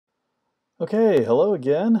Okay, hello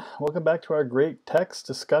again. Welcome back to our great text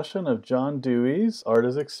discussion of John Dewey's Art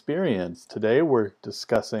as Experience. Today we're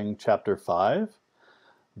discussing Chapter 5,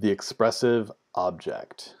 The Expressive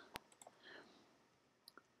Object.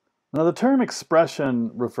 Now the term expression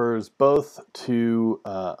refers both to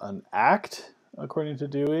an act, according to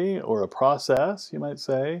Dewey, or a process, you might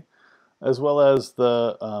say, as well as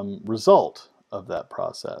the result of that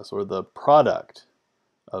process, or the product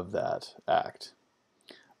of that act.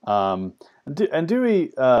 And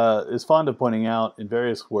Dewey is fond of pointing out in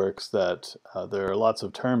various works that there are lots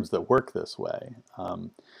of terms that work this way.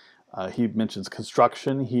 He mentions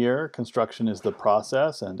construction here. Construction is the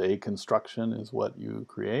process, and a construction is what you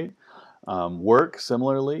create. Work,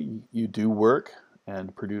 similarly, you do work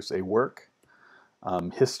and produce a work.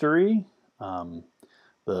 History,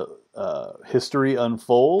 the history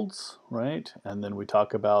unfolds, right? And then we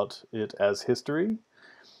talk about it as history.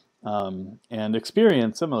 And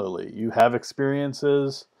experience, similarly, you have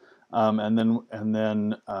experiences, and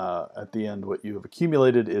then at the end, what you have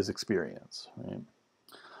accumulated is experience. Right?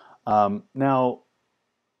 Now,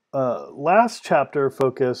 last chapter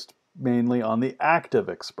focused mainly on the act of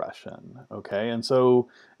expression. Okay, and so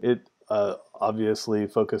it obviously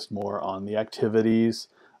focused more on the activities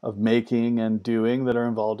of making and doing that are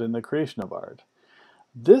involved in the creation of art.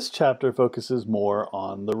 This chapter focuses more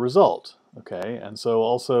on the result, okay, and so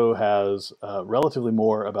also has relatively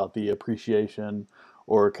more about the appreciation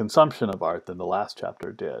or consumption of art than the last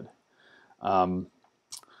chapter did.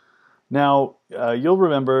 Now, you'll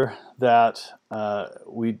remember that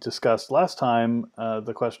we discussed last time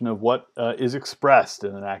the question of what is expressed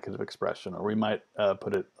in an act of expression, or we might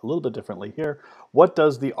put it a little bit differently here. What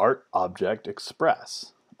does the art object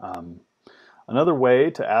express? Another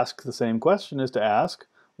way to ask the same question is to ask,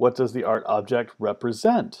 what does the art object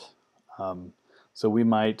represent? So we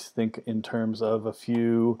might think in terms of a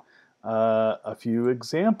few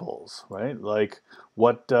examples, right? Like,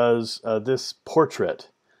 what does this portrait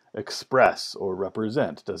express or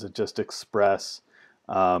represent? Does it just express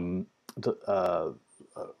a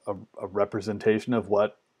representation of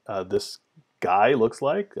what this guy looks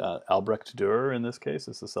like? Albrecht Dürer, in this case,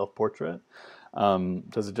 is a self-portrait.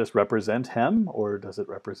 Does it just represent him, or does it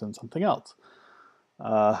represent something else?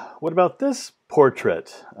 What about this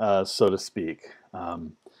portrait, so to speak?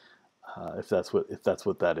 If that's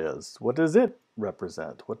what that is, what does it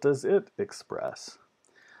represent? What does it express?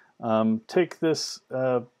 Take this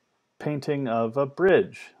painting of a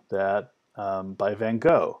bridge that by Van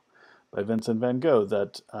Gogh, by Vincent van Gogh,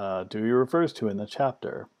 that Dewey refers to in the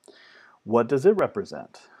chapter. What does it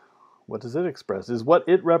represent? What does it express? Is what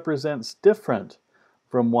it represents different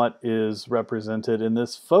from what is represented in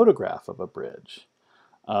this photograph of a bridge?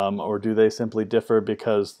 Or do they simply differ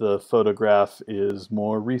because the photograph is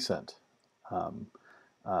more recent,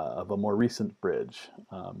 of a more recent bridge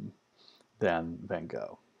than Van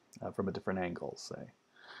Gogh, from a different angle, say?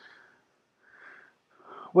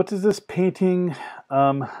 What does this painting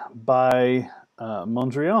by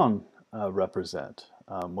Mondrian represent?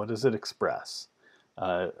 What does it express,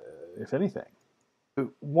 if anything?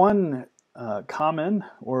 One common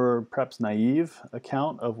or perhaps naive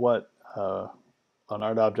account of what an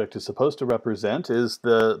art object is supposed to represent is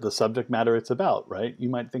the subject matter it's about, right? You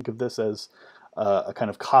might think of this as a kind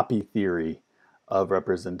of copy theory of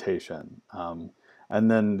representation. And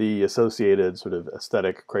then the associated sort of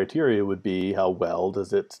aesthetic criteria would be, how well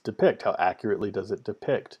does it depict? How accurately does it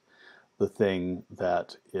depict the thing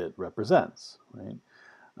that it represents, right?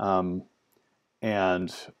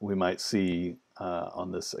 And we might see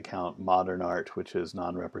on this account modern art, which is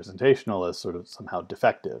non-representational, as sort of somehow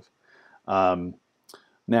defective.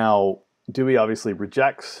 Now, Dewey obviously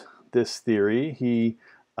rejects this theory. He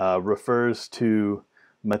refers to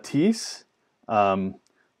Matisse,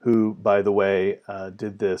 who, by the way,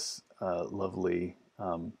 did this lovely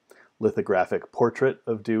lithographic portrait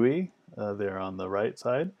of Dewey there on the right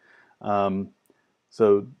side.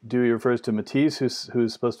 So Dewey refers to Matisse,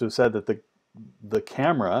 who's supposed to have said that the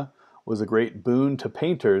camera was a great boon to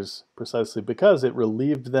painters precisely because it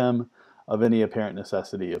relieved them of any apparent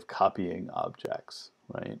necessity of copying objects,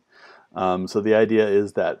 right? So the idea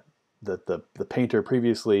is that the painter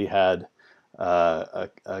previously had a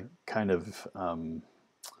kind of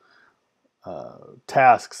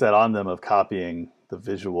task set on them of copying the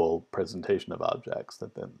visual presentation of objects,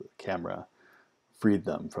 that then the camera freed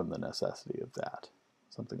them from the necessity of that,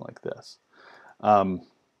 something like this.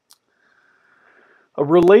 A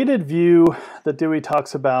related view that Dewey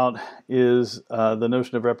talks about is the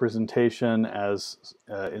notion of representation as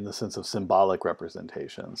in the sense of symbolic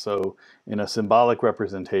representation. So in a symbolic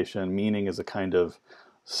representation, meaning is a kind of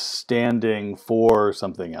standing for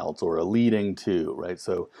something else or a leading to, right?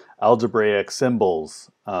 So algebraic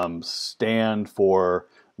symbols stand for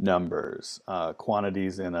numbers.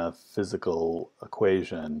 Quantities in a physical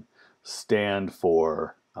equation stand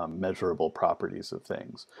for measurable properties of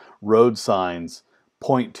things. Road signs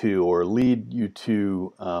point to or lead you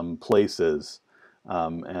to places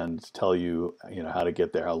and tell you, how to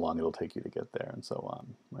get there, how long it'll take you to get there, and so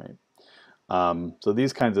on, right? So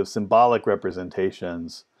these kinds of symbolic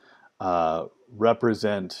representations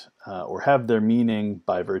represent or have their meaning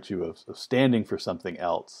by virtue of standing for something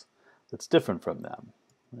else that's different from them.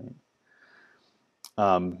 Right?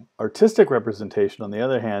 Artistic representation, on the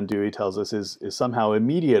other hand, Dewey tells us, is somehow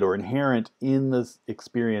immediate or inherent in the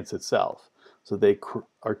experience itself. So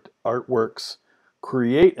artworks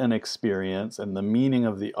create an experience, and the meaning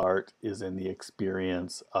of the art is in the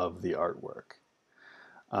experience of the artwork.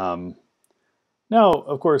 Now,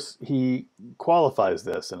 of course, he qualifies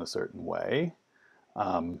this in a certain way.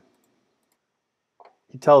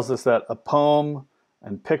 He tells us that a poem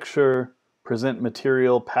and picture present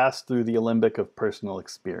material passed through the alembic of personal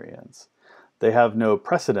experience. They have no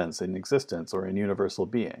precedence in existence or in universal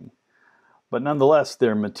being. But nonetheless,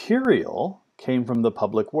 their material came from the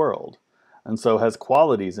public world, and so has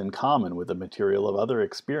qualities in common with the material of other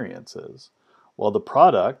experiences, while the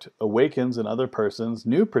product awakens in other persons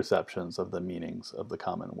new perceptions of the meanings of the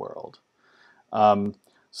common world.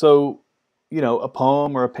 So, a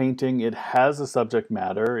poem or a painting, it has a subject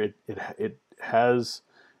matter, it has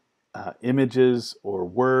images or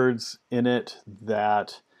words in it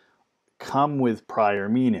that come with prior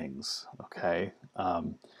meanings, okay,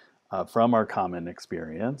 from our common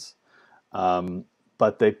experience,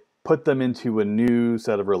 but they put them into a new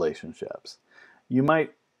set of relationships. You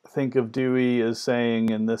might think of Dewey as saying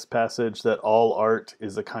in this passage that all art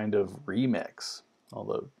is a kind of remix,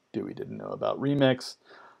 although Dewey didn't know about remix.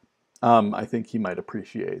 I think he might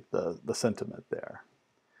appreciate the sentiment there.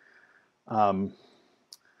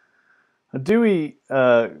 Dewey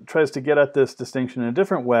tries to get at this distinction in a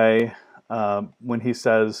different way when he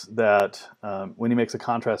says that, when he makes a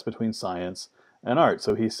contrast between science and art.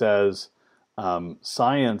 So he says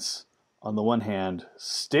science, on the one hand,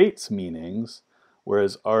 states meanings,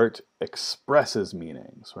 whereas art expresses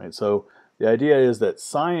meanings, right? So the idea is that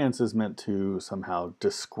science is meant to somehow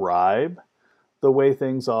describe the way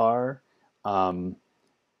things are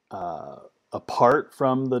apart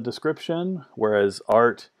from the description, whereas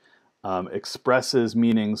art expresses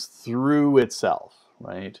meanings through itself,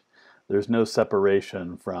 right? There's no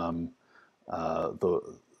separation from the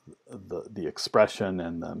expression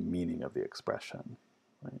and the meaning of the expression,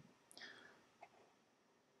 right?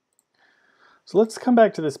 So let's come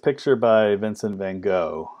back to this picture by Vincent van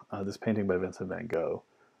Gogh, this painting by Vincent van Gogh.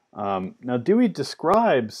 Now Dewey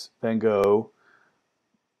describes Van Gogh,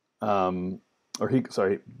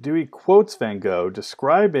 Dewey quotes Van Gogh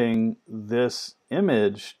describing this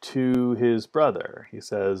image to his brother. He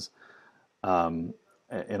says, in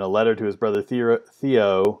a letter to his brother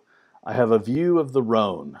Theo, I have a view of the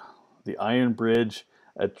Rhone, the iron bridge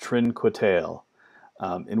at Trinquetel,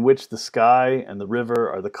 in which the sky and the river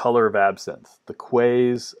are the color of absinthe, the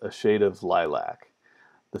quays a shade of lilac,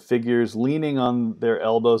 the figures leaning on their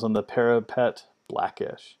elbows on the parapet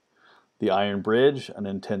blackish, the iron bridge an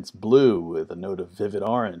intense blue with a note of vivid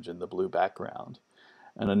orange in the blue background,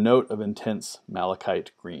 and a note of intense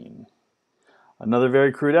malachite green. Another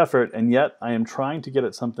very crude effort, and yet I am trying to get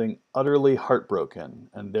at something utterly heartbroken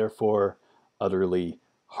and therefore utterly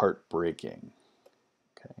heartbreaking.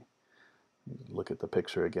 Okay. Look at the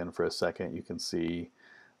picture again for a second. You can see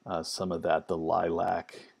some of that, the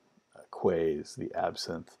lilac quays, the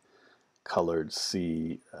absinthe colored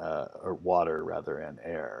sea, or water rather, and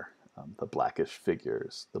air, the blackish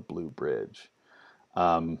figures, the blue bridge.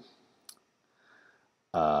 You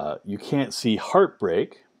can't see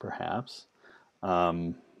heartbreak, perhaps,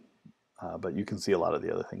 but you can see a lot of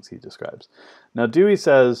the other things he describes. Now, Dewey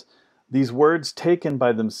says, these words taken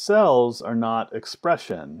by themselves are not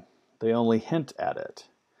expression. They only hint at it.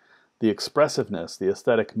 The expressiveness, the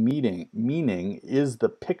aesthetic meaning is the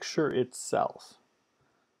picture itself.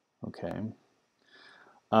 Okay.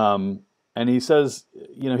 And he says,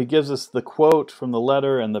 he gives us the quote from the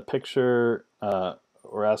letter and the picture,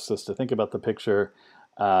 or asks us to think about the picture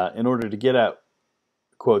in order to get at,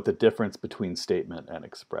 quote, the difference between statement and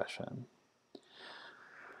expression.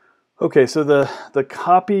 Okay, so the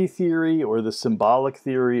copy theory or the symbolic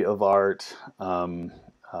theory of art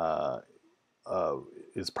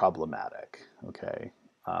is problematic, okay,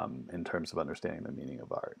 in terms of understanding the meaning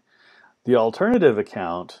of art. The alternative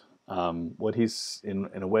account, what he's in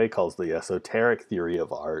a way calls the esoteric theory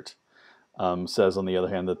of art, says, on the other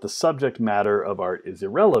hand, that the subject matter of art is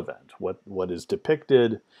irrelevant. What is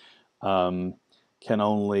depicted can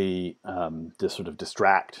only sort of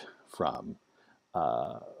distract from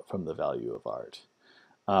the value of art.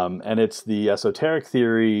 And it's the esoteric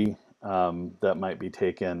theory that might be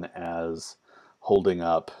taken as holding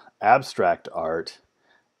up abstract art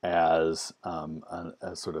as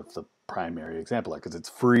sort of the primary example, because it's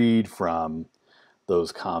freed from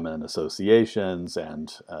those common associations and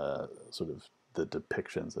sort of the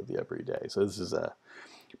depictions of the everyday. So this is a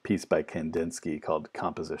piece by Kandinsky called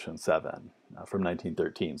Composition 7 from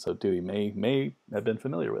 1913. So Dewey may have been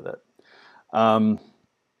familiar with it.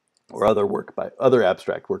 Or other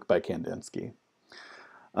abstract work by Kandinsky.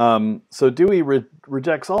 So Dewey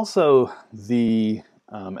rejects also the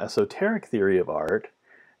esoteric theory of art,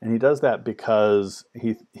 and he does that because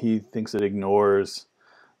he thinks it ignores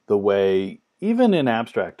the way, even in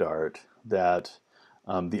abstract art, that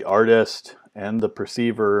the artist and the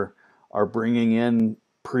perceiver are bringing in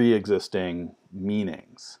pre-existing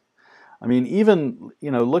meanings. I mean, even,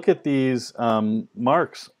 look at these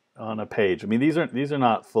marks on a page. I mean, these are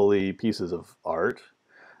not fully pieces of art.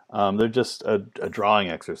 They're just a drawing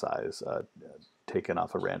exercise taken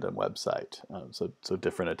off a random website. So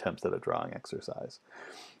different attempts at a drawing exercise.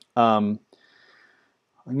 And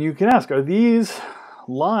you can ask, are these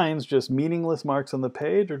lines just meaningless marks on the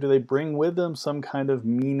page, or do they bring with them some kind of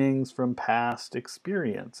meanings from past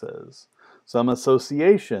experiences? Some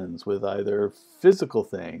associations with either physical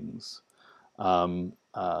things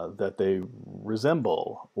that they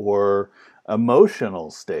resemble, or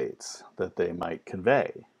emotional states that they might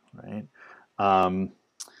convey, right?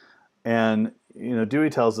 And Dewey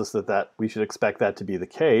tells us that we should expect that to be the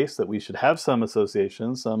case, that we should have some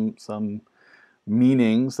associations, some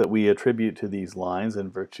meanings that we attribute to these lines in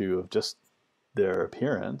virtue of just their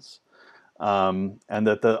appearance, and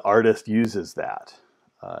that the artist uses that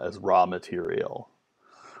as raw material.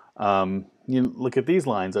 Look at these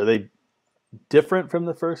lines. Are they different from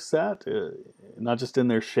the first set? Not just in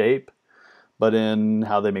their shape, but in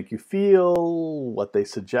how they make you feel, what they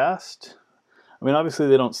suggest. I mean, obviously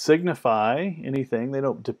they don't signify anything. They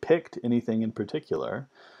don't depict anything in particular,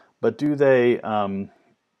 but do they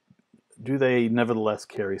nevertheless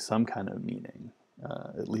carry some kind of meaning,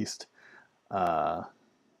 at least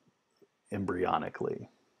embryonically?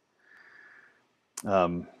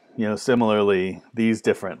 Similarly, these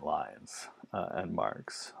different lines and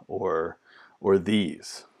marks, or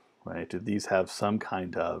these, right? Do these have some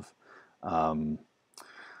kind of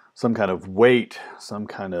weight, some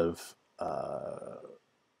kind of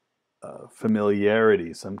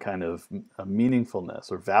familiarity, some kind of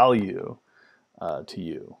meaningfulness or value to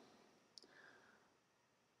you?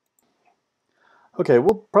 Okay,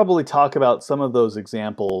 we'll probably talk about some of those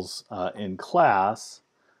examples in class.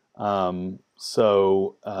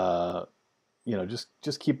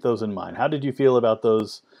 Just keep those in mind. How did you feel about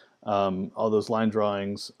those, all those line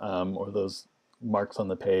drawings or those marks on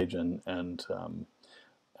the page, and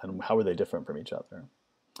how were they different from each other?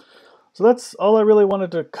 So that's all I really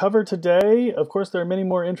wanted to cover today. Of course, there are many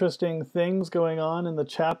more interesting things going on in the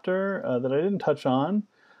chapter that I didn't touch on,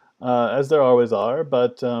 as there always are,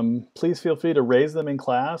 but please feel free to raise them in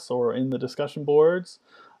class or in the discussion boards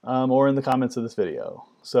or in the comments of this video.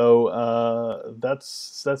 So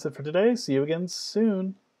that's it for today. See you again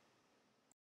soon.